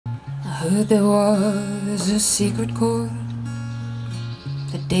heard there was a secret chord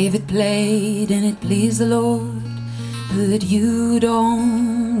that David played and it pleased the Lord. But you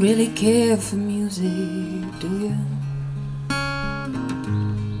don't really care for music, do you?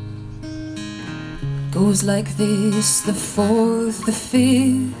 Goes like this: the fourth, the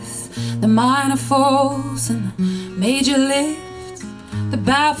fifth, the minor falls and the major lifts, the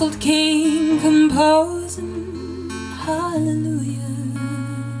baffled king composing hallelujah.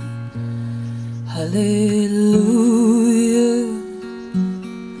 Hallelujah,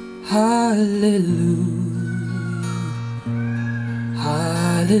 hallelujah,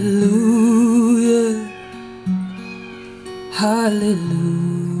 hallelujah, hallelujah.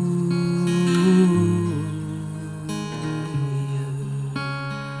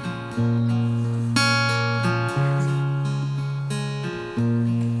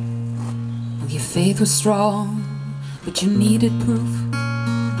 Your faith was strong, but you needed proof.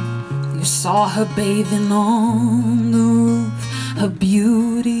 You saw her bathing on the roof, her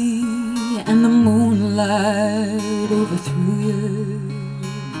beauty and the moonlight overthrew you.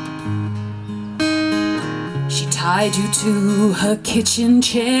 She tied you to her kitchen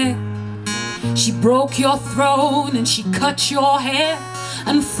chair, she broke your throne and she cut your hair,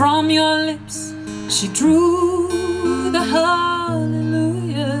 and from your lips she drew the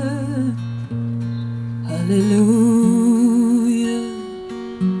hallelujah. Hallelujah,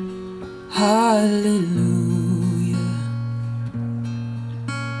 hallelujah,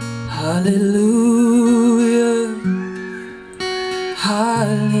 hallelujah,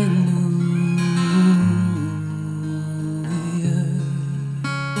 hallelujah.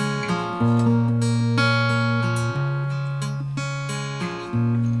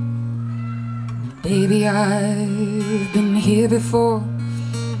 Baby, I've been here before.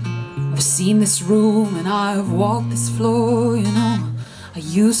 I've seen this room and I've walked this floor, you know. I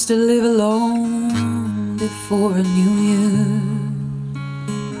used to live alone before I knew you.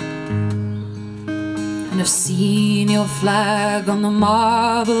 And I've seen your flag on the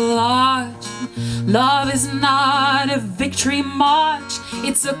marble arch. Love is not a victory march,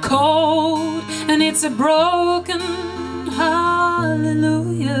 it's a cold and it's a broken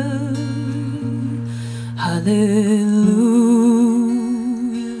hallelujah. Hallelujah,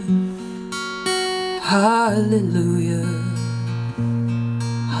 hallelujah,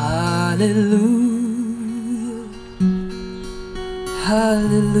 hallelujah,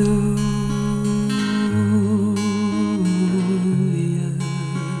 hallelujah.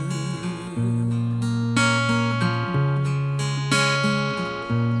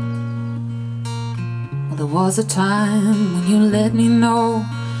 Well, there was a time when you let me know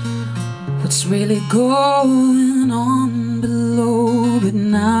what's really going on below, but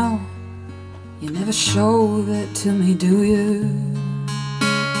now you never show that to me, do you?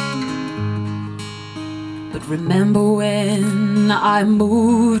 But remember when I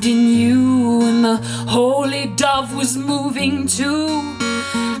moved in you, and the holy dove was moving too,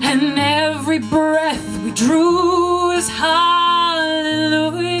 and every breath we drew was hallelujah,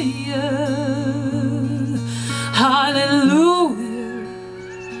 hallelujah,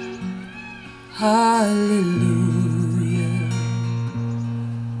 hallelujah,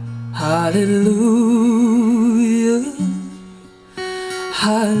 hallelujah,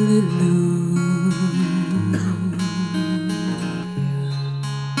 hallelujah.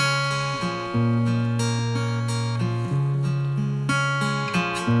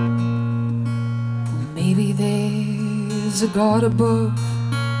 Maybe there's a God above,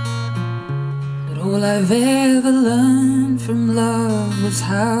 but all I've ever learned from love was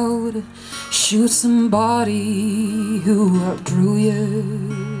how to shoot somebody who outdrew you.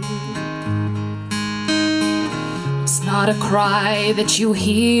 It's not a cry that you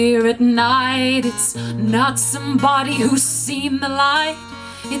hear at night, it's not somebody who's seen the light.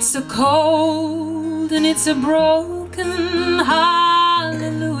 It's a cold and it's a broken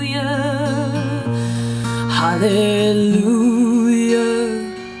hallelujah. Hallelujah,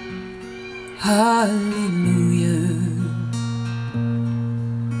 hallelujah,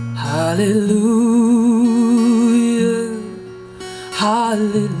 hallelujah,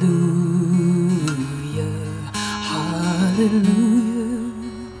 hallelujah, hallelujah,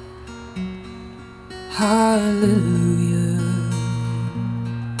 hallelujah,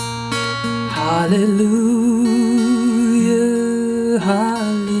 hallelujah,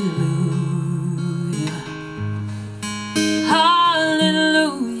 hallelujah.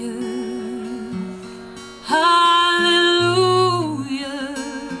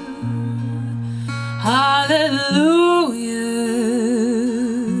 Hallelujah,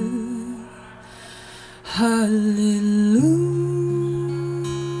 hallelujah.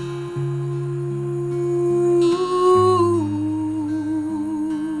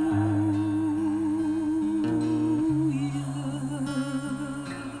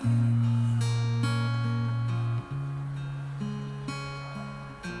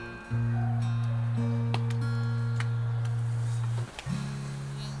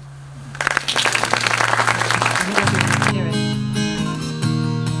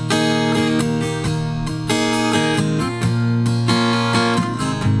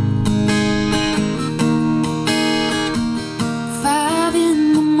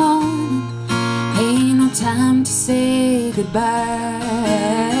 goodbye.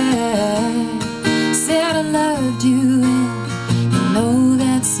 Said I loved you, and you know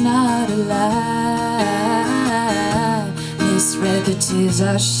that's not a lie. Misread the tears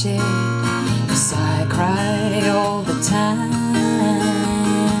I shed, 'cause I cry all the time.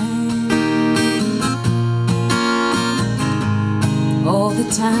 All the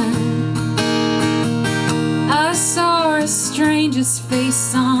time. I saw a stranger's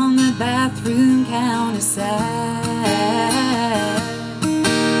face on the bathroom counter side.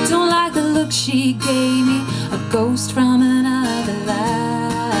 Don't like the look she gave me, a ghost from another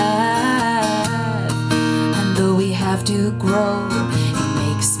life. And though we have to grow, it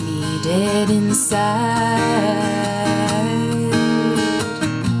makes me dead inside.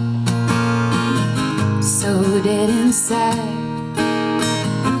 So dead inside.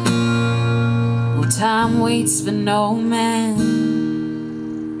 Time waits for no man.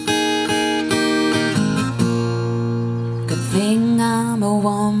 Good thing I'm a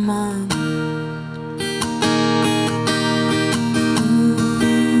woman.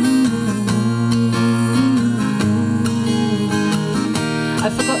 I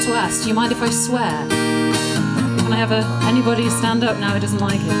forgot to ask, do you mind if I swear? Can I have anybody stand up now who doesn't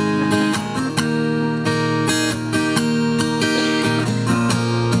like it?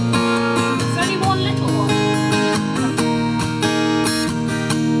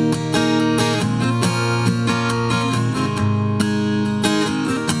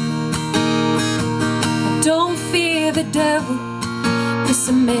 The devil, 'cause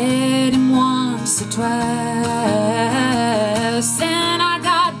I met him once or twice, and I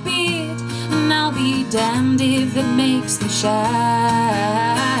got bit, and I'll be damned if it makes me shy.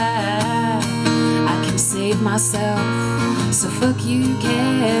 I can save myself, so fuck you,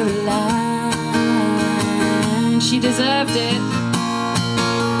 Caroline. She deserved it.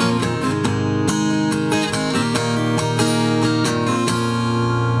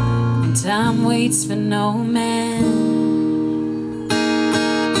 Time waits for no man.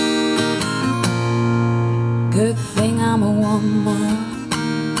 Good thing I'm a woman.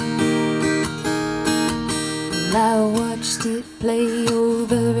 Well, I watched it play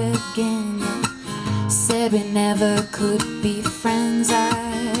over again. Said we never could be friends. I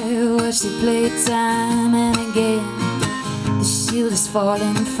watched it play time and again. The shield is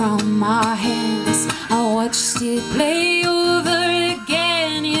falling from my hands. I watched it play over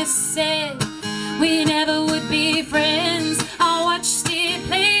again. You said we never would be friends. I watched it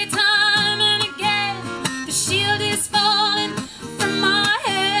play time and again. The shield is falling from my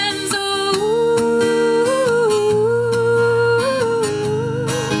hands. Oh,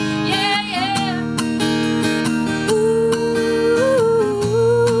 yeah, yeah. Ooh,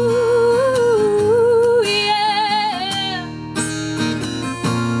 yeah.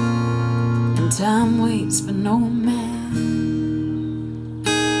 And time waits for no man.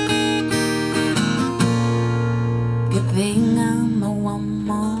 Thing I'm a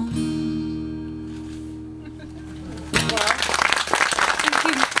woman.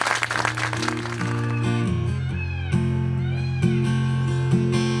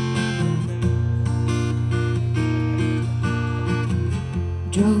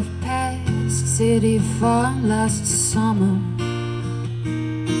 Drove past City Farm last summer.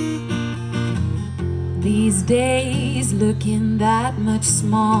 These days looking that much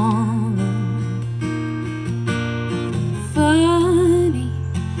smaller. Funny,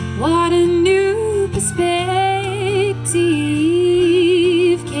 what a new perspective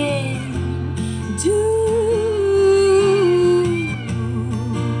can do.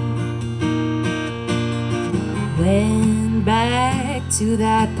 Went back to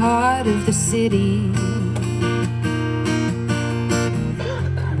that part of the city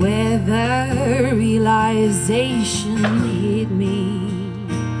where the realization hit me.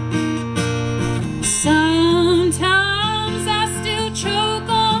 Sometimes I still choke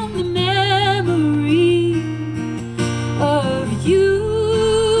on the memory of you.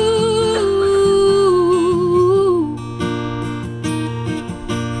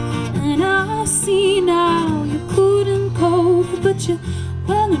 And I see now you couldn't cope, but you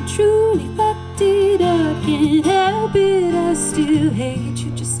well and truly fucked it up. Can't help it, I still hate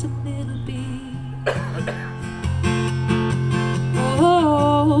you just a little bit.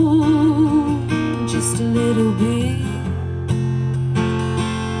 Oh, just a little bit.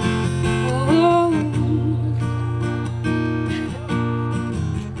 Oh,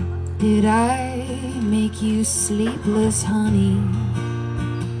 did I make you sleepless, honey?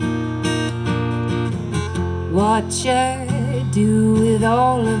 What you do with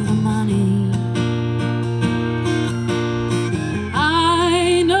all of the money?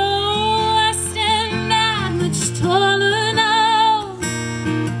 I know I stand that much taller now.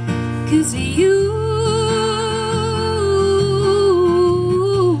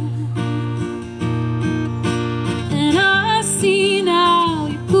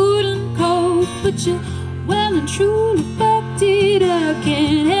 truly fucked it up.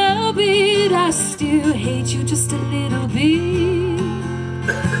 Can't help it, I still hate you just a little bit.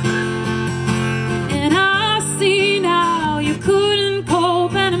 And I see now you couldn't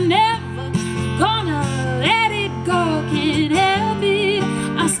cope, and I'm never gonna let it go. Can't help it,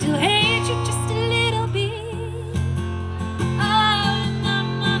 I still hate you just a little bit. Oh, no,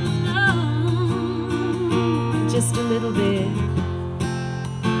 no, no, just a little bit.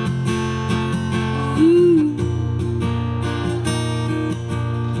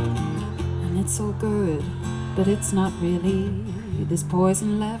 And it's all good, but it's not really. There's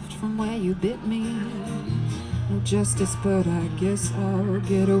poison left from where you bit me. No justice, but I guess I'll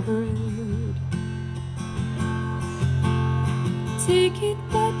get over it. Take it,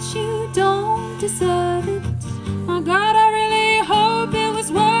 but you don't deserve it. My God, I really hope it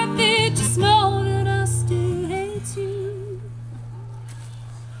was worth it. Just know that I still hate you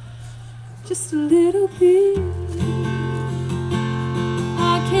just a little bit.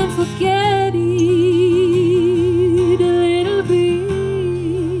 I can't forget it a little bit.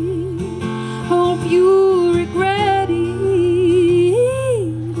 Hope you regret it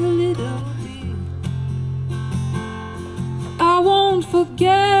a little bit. I won't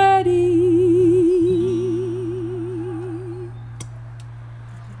forget it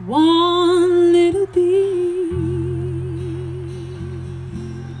one little bit.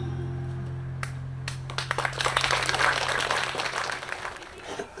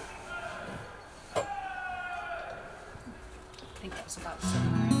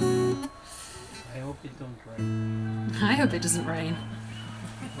 I hope it don't rain. I hope it doesn't rain.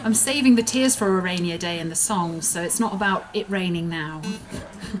 I'm saving the tears for a rainier day in the song, so it's not about it raining now.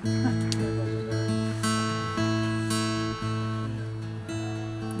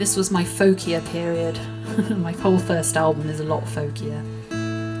 This was my folkier period. My whole first album is a lot folkier,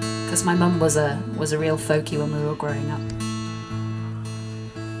 because my mum was a real folkie when we were growing up.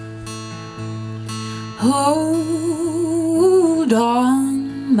 Hold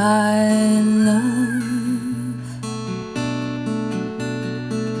on, my love.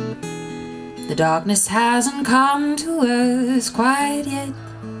 The darkness hasn't come to us quite yet.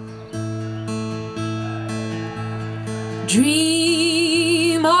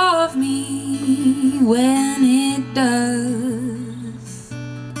 Dream of me when it does.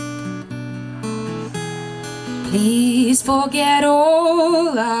 Please forget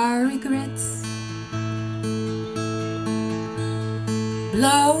all our regrets.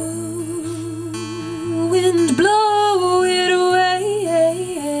 Blow, wind, blow it away.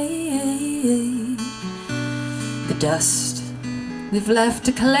 The dust we've left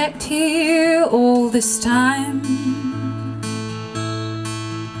to collect here all this time.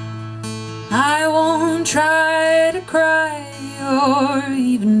 I won't try to cry or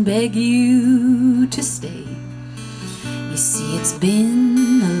even beg you to stay. You see, it's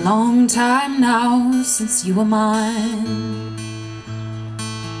been a long time now since you were mine.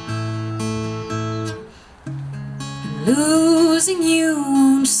 Losing you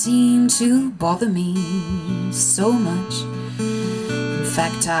won't seem to bother me so much. In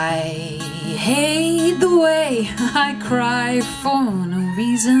fact, I hate the way I cry for no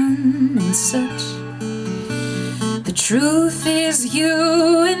reason and such. The truth is,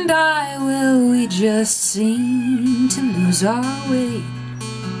 you and I, well, we just seem to lose our way.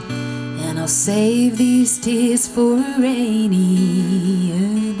 And I'll save these tears for a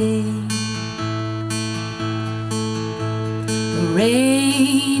rainier day. A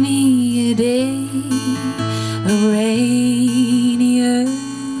rainier day, a rainier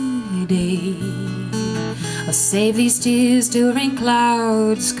day. I'll save these tears till rain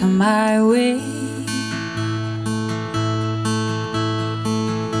clouds come my way.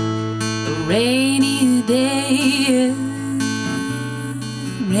 A rainier day,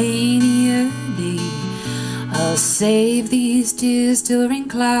 rainier day. I'll save these tears till rain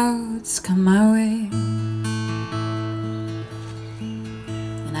clouds come my way.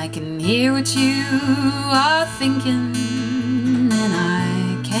 I can hear what you are thinking, and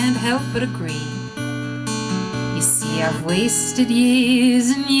I can't help but agree. You see, I've wasted years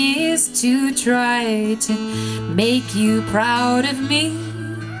and years to try to make you proud of me.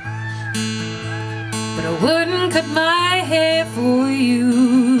 But I wouldn't cut my hair for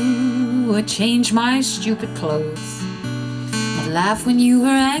you or change my stupid clothes. I'd laugh when you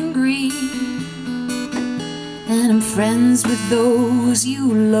were angry, and I'm friends with those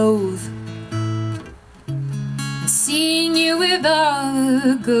you loathe. And seeing you with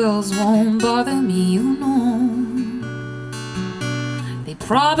other girls won't bother me, you know. They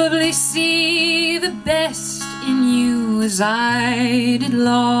probably see the best in you as I did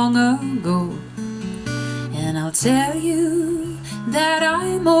long ago. And I'll I'll tell you that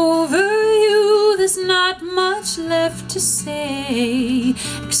I'm over you. There's not much left to say,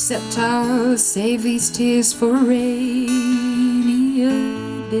 except I'll save these tears for a rainier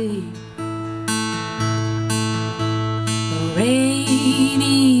day. A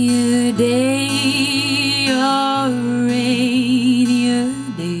rainier day, a rainier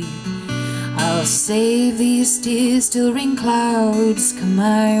day. I'll save these tears till rain clouds come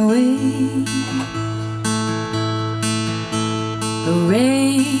my way. A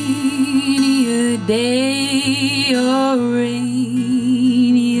rainier day, a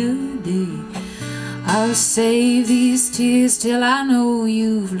rainier day. I'll save these tears till I know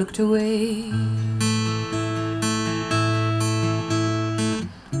you've looked away.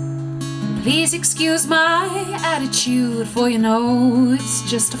 Please excuse my attitude, for you know it's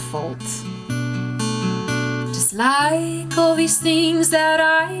just a fault. Just like all these things that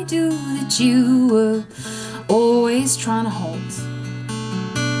I do that you were always trying to hold.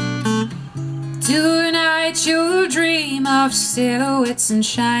 Tonight you'll dream of silhouettes and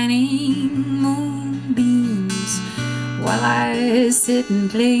shining moonbeams, while I sit and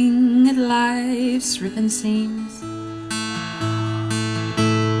cling at life's ripping seams.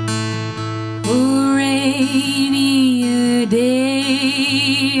 A rainier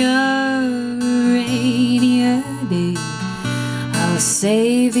day, a rainier day. I'll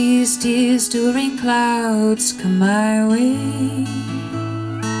save these tears till rain clouds come my way.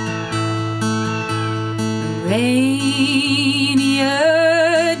 Rainier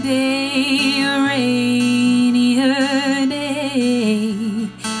day, rainier day.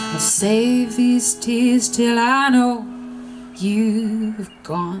 I'll save these tears till I know you've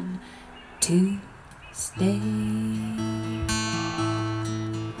gone to stay.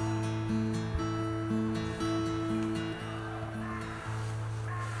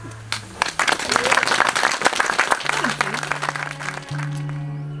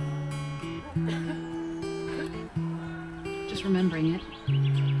 Just remembering it.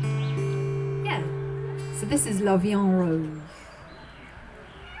 Yeah. So this is La Vie en Rose,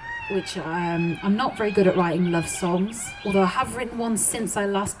 which I'm not very good at writing love songs, although I have written one since I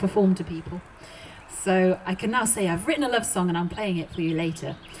last performed to people. So I can now say I've written a love song and I'm playing it for you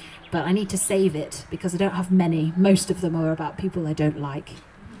later, but I need to save it because I don't have many. Most of them are about people I don't like.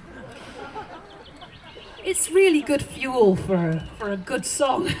 It's really good fuel for a good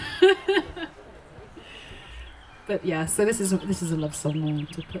song. But yeah, so this is a love song I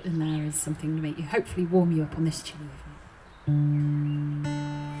want to put in there as something to make you, hopefully warm you up on this chilly evening.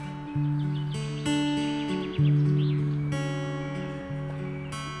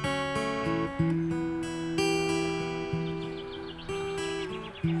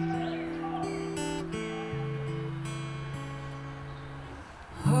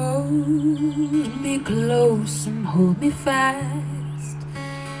 Hold me close and hold me fast,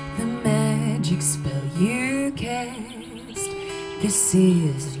 the magic spell you cast. This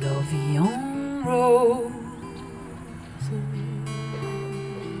is La Vie en Rose.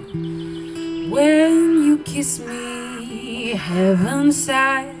 When you kiss me, heaven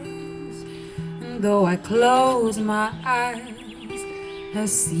sighs, and though I close my eyes, I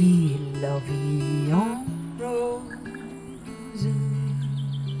see La Vie en Rose.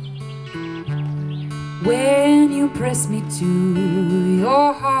 When you press me to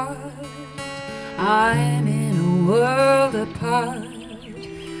your heart, I'm in a world apart,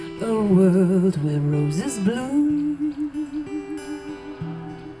 a world where roses bloom.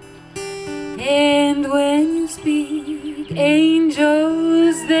 And when you speak,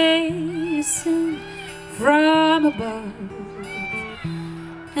 angels they sing from above,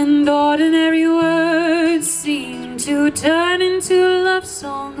 and ordinary words seem to turn into love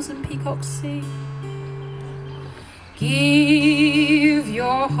songs and peacocks sing. Give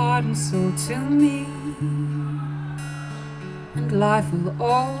your heart and soul to me, and life will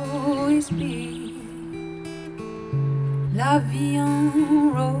always be La Vie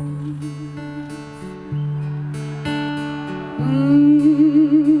en Rose.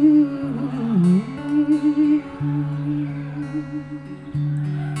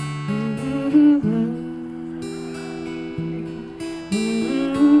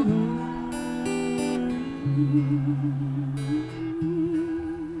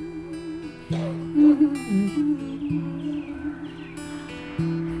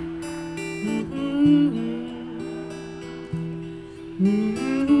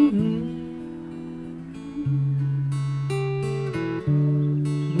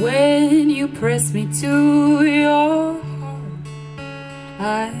 When you press me to your heart,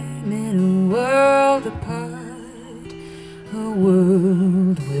 I'm in a world apart, a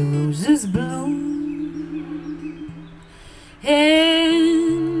world where roses bloom.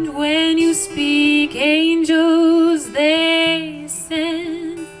 And when you speak, angels they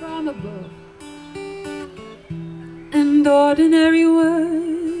send from above, and ordinary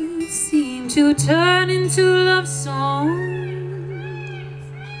words seem to turn into love songs.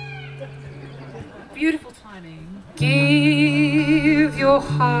 Beautiful timing. Give your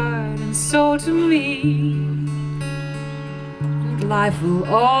heart and soul to me, and life will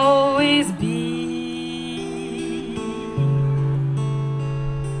always be